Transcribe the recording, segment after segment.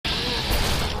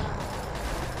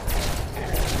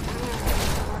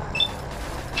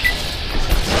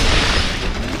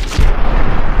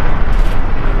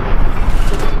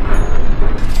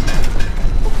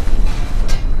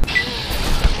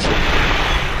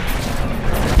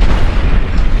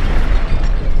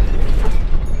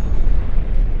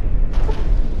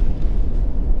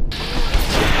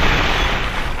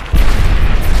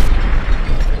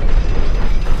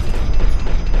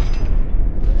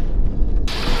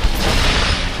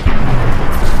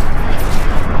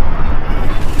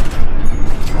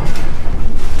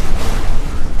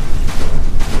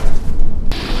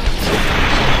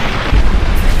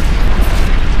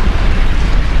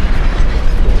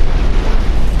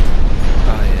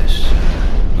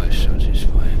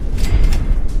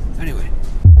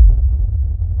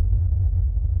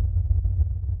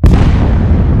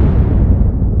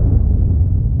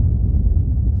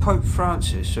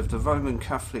Francis of the Roman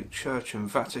Catholic Church and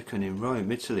Vatican in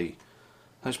Rome, Italy,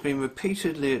 has been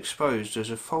repeatedly exposed as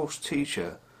a false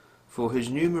teacher for his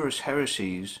numerous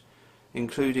heresies,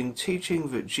 including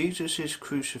teaching that Jesus'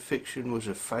 crucifixion was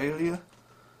a failure,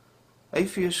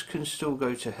 atheists can still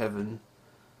go to heaven,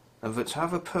 and that to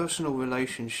have a personal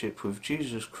relationship with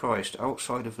Jesus Christ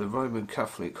outside of the Roman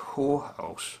Catholic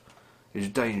whorehouse is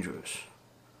dangerous.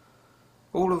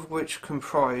 All of which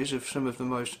comprise of some of the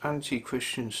most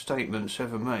anti-Christian statements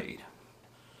ever made.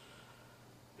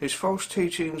 His false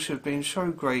teachings have been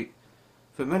so great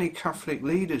that many Catholic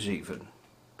leaders even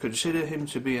consider him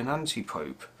to be an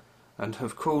Antipope and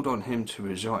have called on him to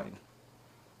resign.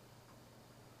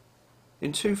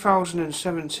 In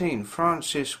 2017,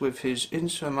 Francis, with his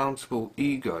insurmountable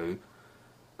ego,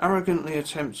 arrogantly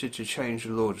attempted to change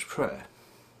the Lord's Prayer,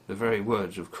 the very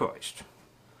words of Christ,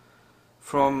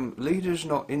 from "lead us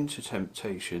not into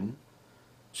temptation"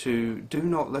 to "do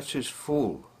not let us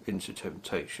fall into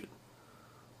temptation,"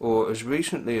 or, as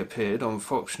recently appeared on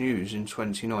Fox News in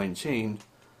 2019,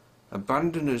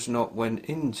 "abandon us not when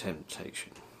in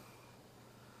temptation."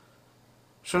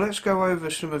 So let's go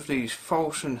over some of these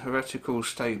false and heretical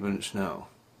statements now.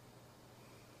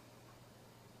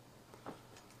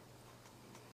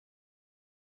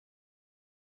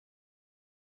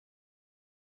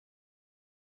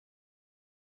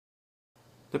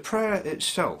 The prayer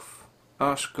itself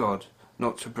asks God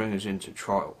not to bring us into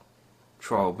trial,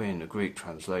 trial being the Greek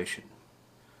translation.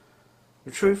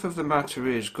 The truth of the matter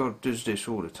is God does this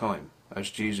all the time, as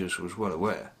Jesus was well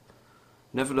aware.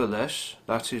 Nevertheless,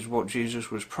 that is what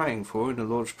Jesus was praying for in the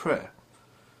Lord's Prayer.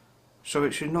 So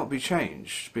it should not be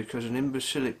changed because an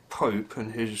imbecilic Pope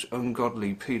and his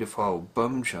ungodly paedophile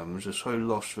bumchums are so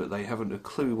lost that they haven't a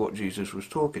clue what Jesus was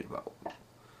talking about.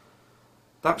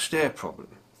 That's their problem,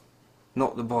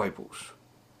 not the Bible's.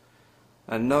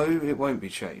 And no, it won't be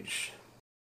changed.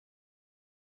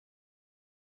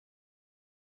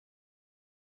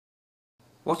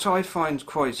 What I find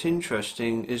quite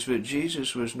interesting is that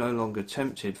Jesus was no longer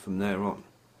tempted from there on.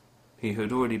 He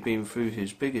had already been through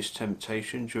his biggest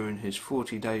temptation during his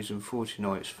 40 days and 40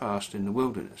 nights fast in the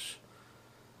wilderness,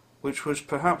 which was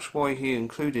perhaps why he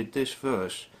included this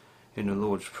verse in the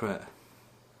Lord's Prayer.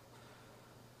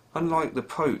 Unlike the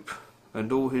Pope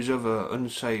and all his other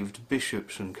unsaved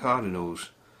bishops and cardinals,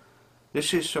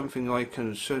 this is something I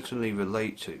can certainly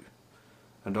relate to,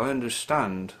 and I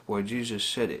understand why Jesus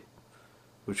said it,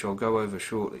 which I'll go over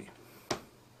shortly.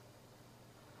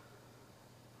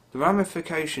 The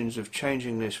ramifications of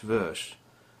changing this verse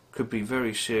could be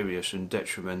very serious and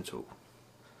detrimental.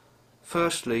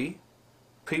 Firstly,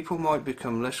 people might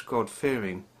become less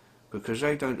God-fearing because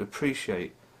they don't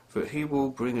appreciate that he will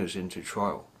bring us into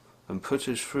trial and put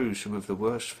us through some of the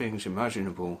worst things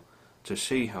imaginable to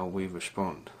see how we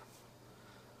respond.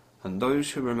 And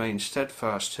those who remain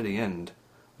steadfast to the end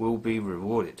will be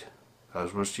rewarded,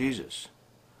 as was Jesus.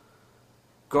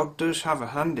 God does have a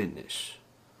hand in this,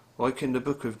 like in the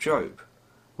book of Job,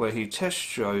 where he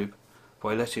tests Job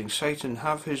by letting Satan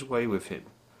have his way with him,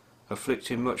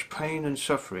 afflicting much pain and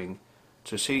suffering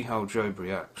to see how Job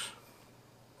reacts.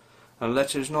 And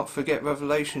let us not forget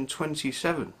Revelation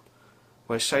 27,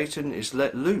 where Satan is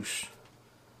let loose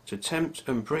to tempt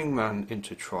and bring man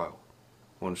into trial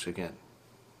once again.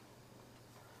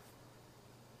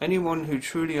 Anyone who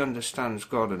truly understands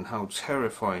God and how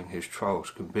terrifying his trials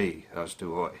can be, as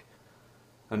do I,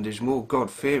 and is more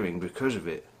God-fearing because of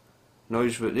it,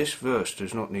 knows that this verse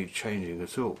does not need changing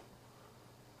at all.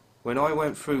 When I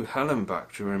went through hell and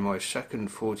back during my second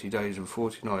 40 days and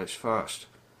 40 nights fast,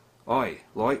 I,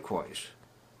 likewise,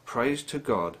 praised to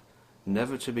God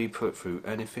never to be put through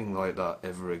anything like that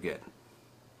ever again.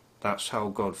 That's how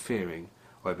God-fearing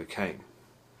I became.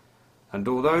 And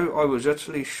although I was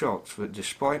utterly shocked that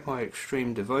despite my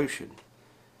extreme devotion,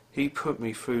 he put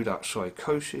me through that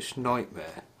psychosis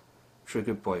nightmare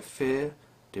triggered by fear,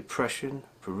 depression,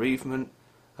 bereavement,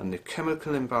 and the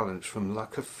chemical imbalance from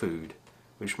lack of food,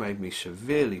 which made me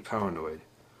severely paranoid,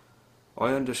 I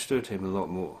understood him a lot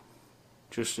more,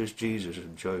 just as Jesus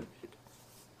and Job did.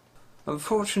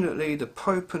 Unfortunately, the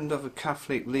Pope and other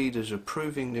Catholic leaders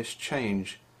approving this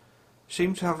change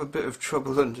seem to have a bit of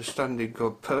trouble understanding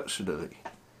God personally,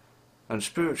 and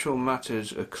spiritual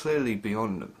matters are clearly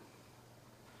beyond them.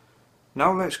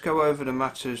 Now let's go over the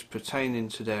matters pertaining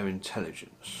to their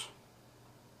intelligence.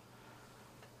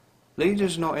 Lead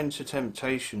us not into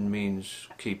temptation means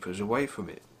keep us away from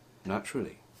it,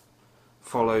 naturally,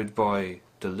 followed by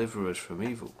deliver us from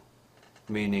evil,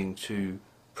 meaning to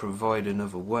provide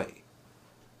another way,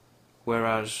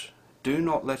 whereas do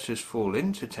not let us fall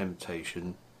into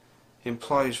temptation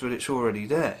implies that it's already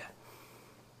there.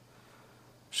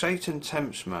 Satan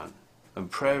tempts man, and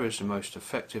prayer is the most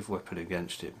effective weapon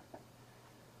against him.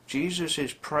 Jesus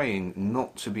is praying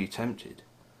not to be tempted,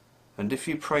 and if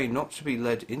you pray not to be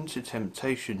led into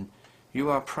temptation, you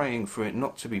are praying for it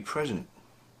not to be present.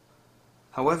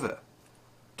 However,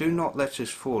 do not let us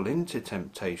fall into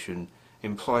temptation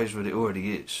implies that it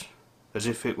already is, as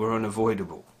if it were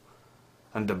unavoidable.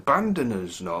 And abandon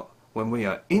us not when we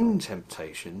are in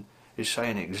temptation is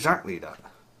saying exactly that.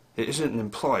 It isn't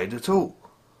implied at all.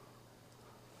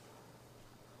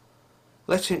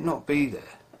 Let it not be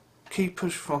there. Keep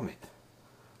us from it.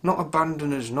 Not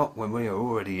abandon us not when we are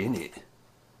already in it.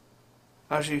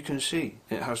 As you can see,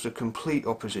 it has the complete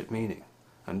opposite meaning,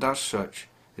 and as such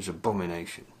is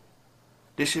abomination.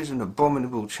 This is an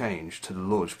abominable change to the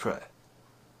Lord's Prayer,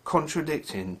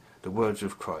 contradicting the words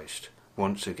of Christ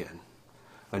once again,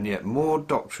 and yet more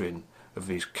doctrine of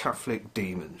these Catholic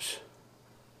demons.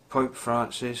 Pope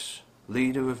Francis,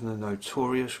 leader of the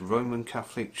notorious Roman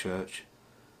Catholic Church,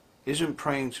 isn't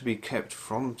praying to be kept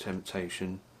from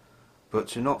temptation, but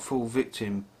to not fall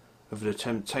victim of the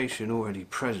temptation already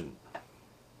present.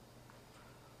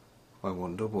 I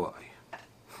wonder why.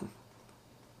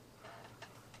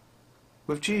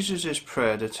 With Jesus'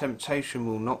 prayer, the temptation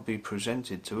will not be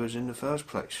presented to us in the first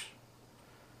place.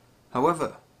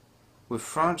 However, with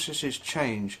Francis'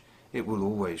 change, it will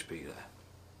always be there,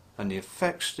 and the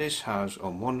effects this has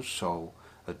on one's soul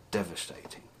are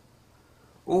devastating.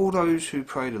 All those who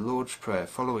pray the Lord's Prayer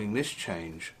following this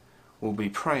change will be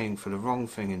praying for the wrong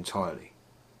thing entirely,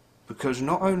 because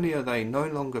not only are they no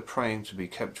longer praying to be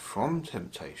kept from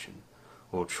temptation,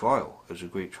 or trial as the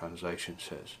Greek translation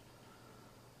says,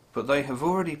 but they have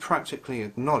already practically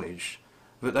acknowledged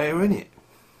that they are in it.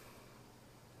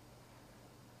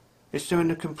 It's doing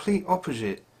the complete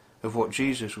opposite of what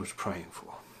Jesus was praying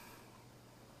for.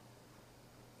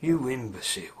 You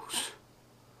imbeciles.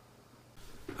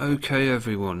 Okay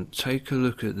everyone, take a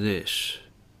look at this.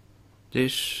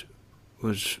 This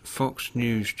was Fox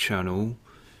News Channel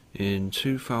in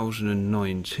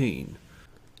 2019.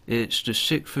 It's the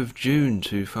 6th of June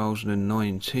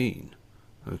 2019.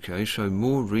 Okay, so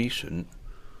more recent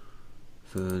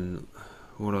than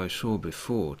what I saw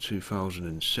before,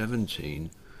 2017.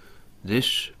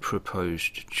 This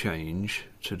proposed change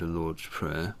to the Lord's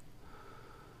Prayer.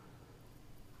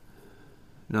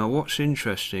 Now what's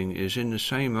interesting is in the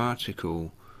same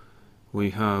article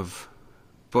we have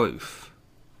both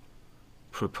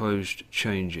proposed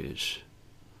changes.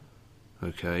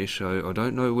 Okay, so I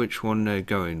don't know which one they're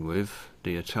going with,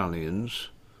 the Italians.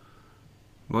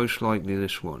 Most likely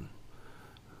this one.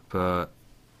 But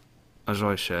as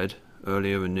I said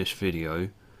earlier in this video,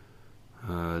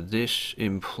 this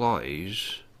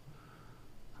implies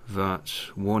that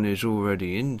one is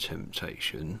already in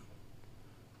temptation.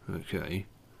 Okay.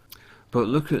 But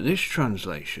look at this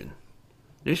translation.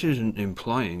 This isn't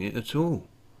implying it at all.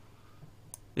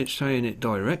 It's saying it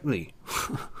directly.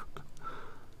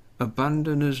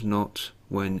 Abandon us not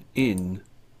when in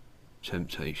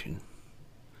temptation.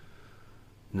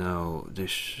 Now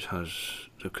this has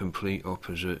the complete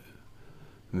opposite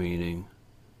meaning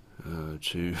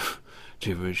to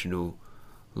the original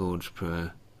Lord's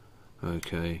Prayer.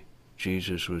 Okay,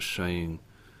 Jesus was saying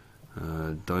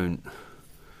don't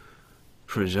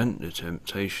present the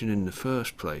temptation in the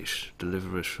first place.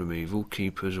 Deliver us from evil,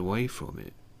 keep us away from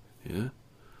it. Yeah?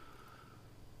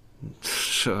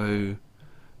 So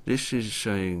this is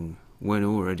saying when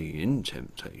already in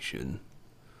temptation,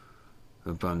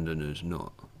 abandon us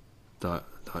not. That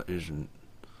isn't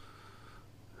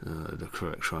the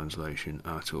correct translation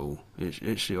at all.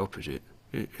 It's the opposite.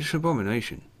 It's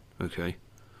abomination. Okay.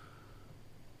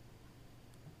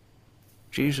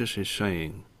 Jesus is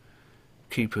saying,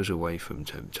 keep us away from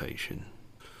temptation.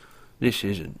 This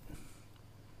isn't.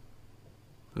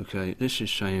 Okay, this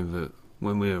is saying that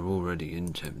when we are already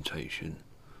in temptation,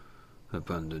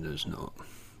 abandon us not.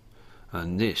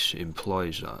 And this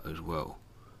implies that as well.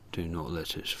 Do not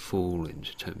let us fall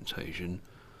into temptation,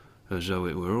 as though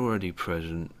it were already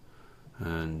present,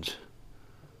 and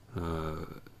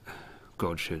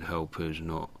God should help us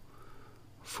not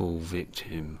fall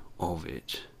victim of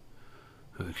it.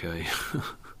 Okay.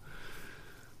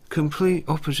 Complete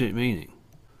opposite meaning.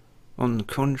 On the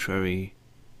contrary,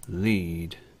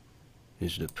 lead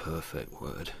is the perfect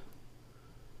word.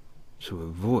 To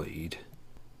avoid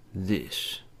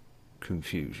this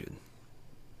confusion.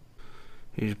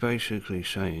 He's basically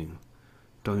saying,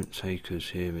 don't take us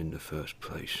here in the first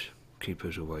place. Keep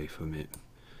us away from it.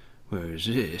 Whereas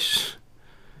this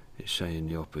is saying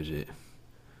the opposite.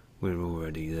 We're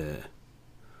already there.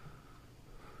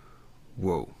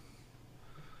 Whoa.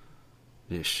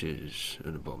 This is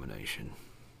an abomination.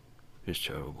 is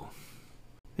terrible.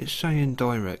 It's saying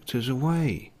direct us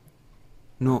away,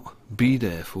 not be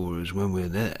there for us when we're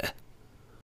there.